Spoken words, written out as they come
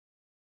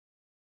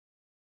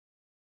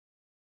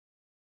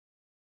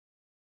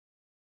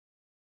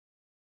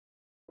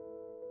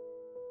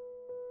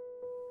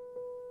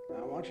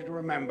I want you to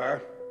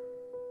remember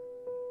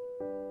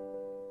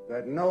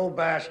that no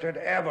bastard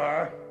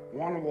ever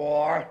won a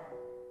war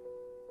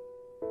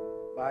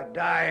by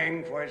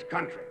dying for his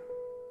country.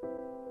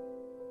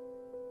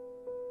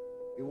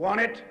 He won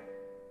it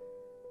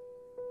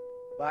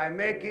by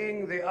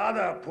making the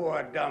other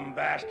poor dumb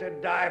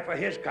bastard die for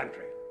his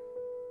country.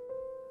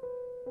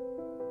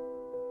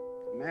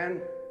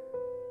 Men,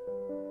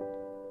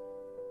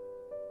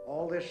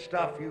 all this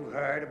stuff you've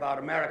heard about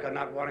America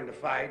not wanting to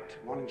fight,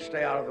 wanting to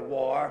stay out of the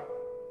war,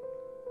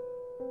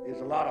 is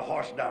a lot of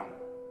horse dung.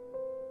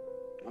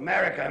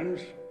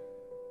 Americans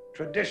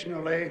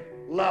traditionally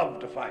love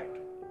to fight.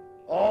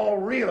 All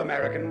real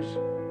Americans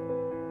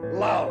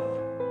love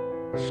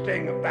the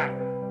sting of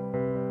battle.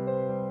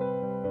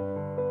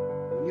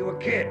 When you were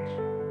kids,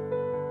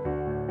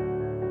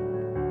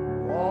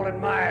 you all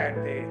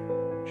admired the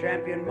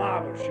champion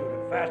marble shooter,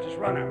 fastest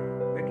runner,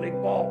 big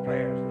league ball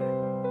players,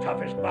 the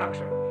toughest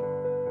boxers.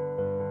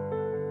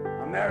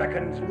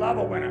 Americans love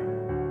a winner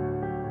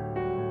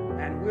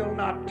and will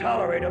not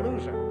tolerate a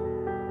loser.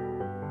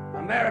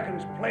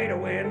 Americans play to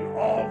win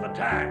all the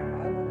time.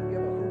 I wouldn't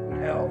give a hoot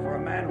in hell for a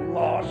man who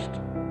lost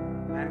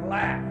and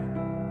laughed.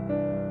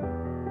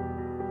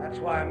 That's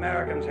why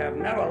Americans have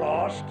never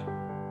lost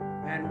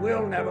and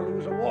will never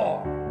lose a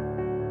war.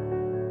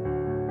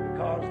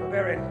 Because the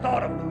very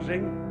thought of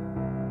losing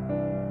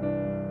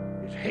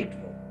is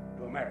hateful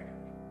to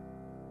Americans.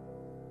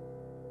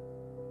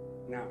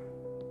 Now,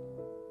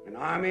 an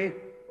army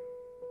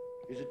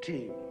is a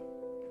team.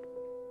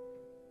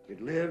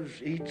 It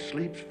lives, eats,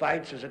 sleeps,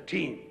 fights as a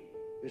team.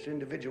 This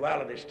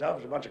individuality stuff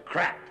is a bunch of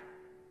crap.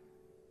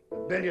 The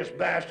bilious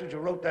bastards who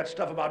wrote that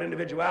stuff about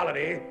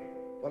individuality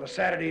for the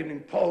Saturday Evening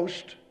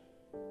Post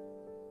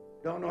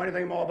don't know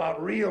anything more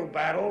about real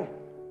battle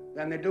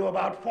than they do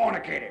about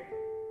fornicating.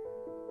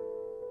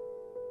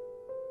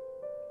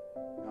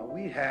 Now,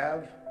 we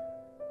have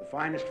the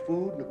finest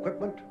food and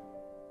equipment,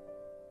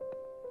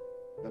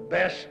 the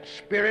best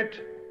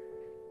spirit,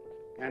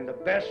 and the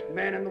best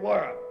men in the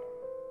world.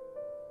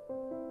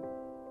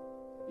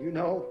 You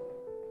know,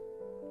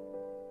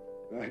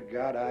 by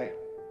God, I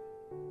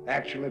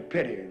actually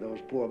pity those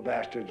poor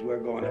bastards we're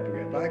going up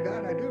against. By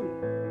God, I do.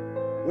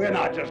 We're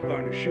not just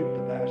going to shoot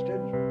the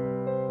bastards.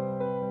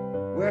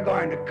 We're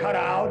going to cut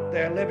out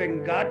their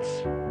living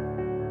guts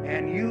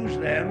and use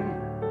them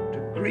to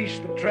grease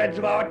the treads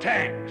of our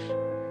tanks.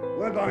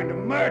 We're going to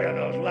murder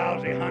those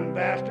lousy Hun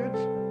bastards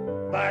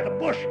by the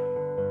bushel.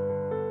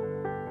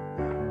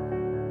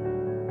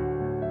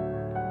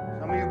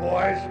 Some of you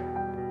boys,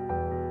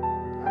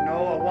 I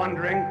know, are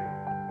wondering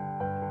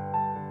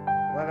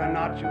whether or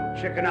not you'll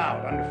chicken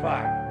out under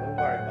fire. Don't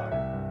worry about it.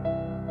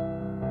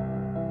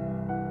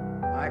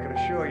 I can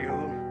assure you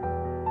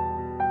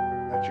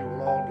that you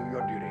will all do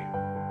your duty.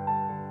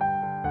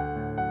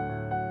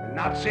 The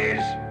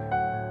Nazis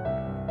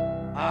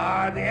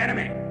are the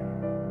enemy.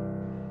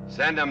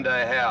 Send them to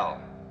hell.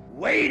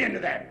 Wade into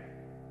them.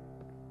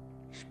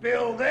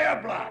 Spill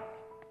their blood.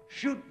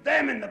 Shoot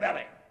them in the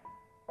belly.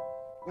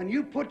 When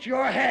you put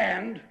your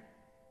hand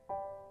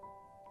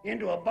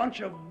into a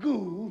bunch of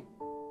goo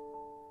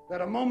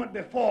that a moment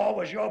before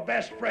was your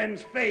best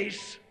friend's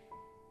face,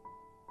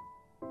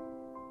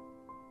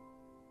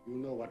 you'll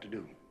know what to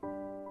do.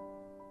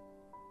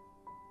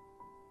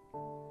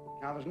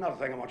 Now, there's another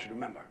thing I want you to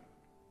remember.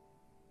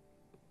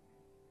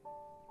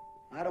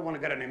 I don't want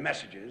to get any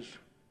messages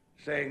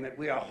saying that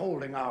we are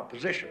holding our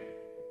position.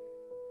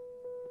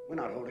 We're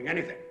not holding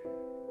anything.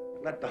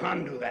 Let the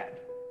Hun do that.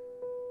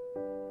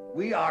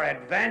 We are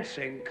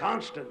advancing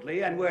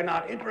constantly, and we're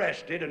not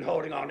interested in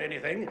holding on to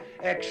anything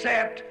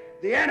except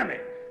the enemy.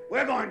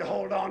 We're going to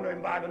hold on to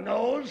him by the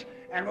nose,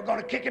 and we're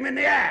going to kick him in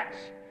the ass.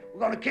 We're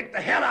going to kick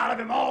the hell out of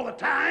him all the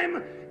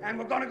time, and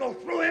we're going to go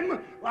through him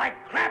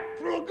like crap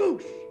through a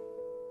goose.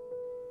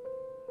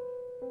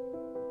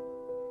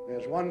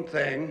 There's one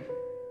thing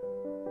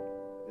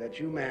that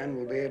you men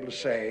will be able to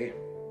say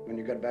when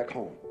you get back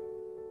home,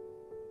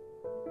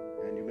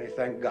 and you may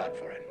thank God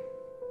for it.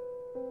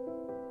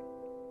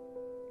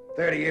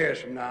 30 years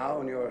from now,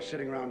 when you're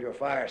sitting around your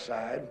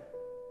fireside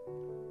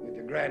with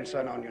your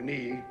grandson on your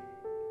knee,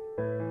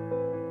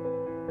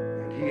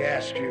 and he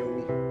asks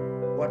you,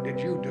 what did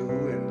you do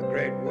in the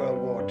great World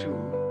War II?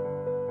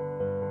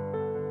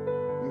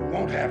 You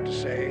won't have to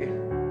say,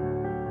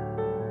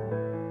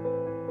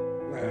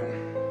 well,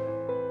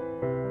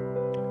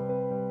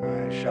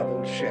 I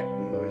shoveled shit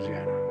in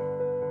Louisiana.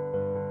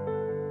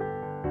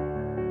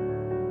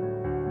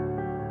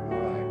 All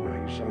right, now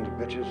you sons of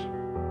bitches,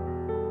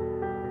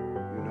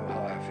 you know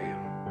how I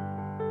feel.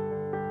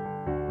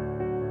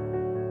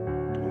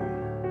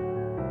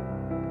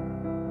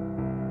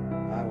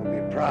 I will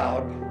be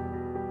proud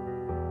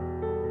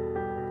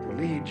to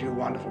lead you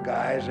wonderful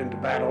guys into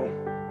battle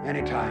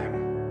anytime,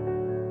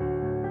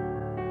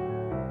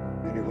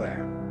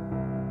 anywhere.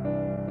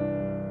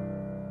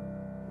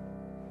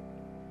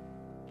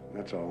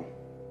 That's all.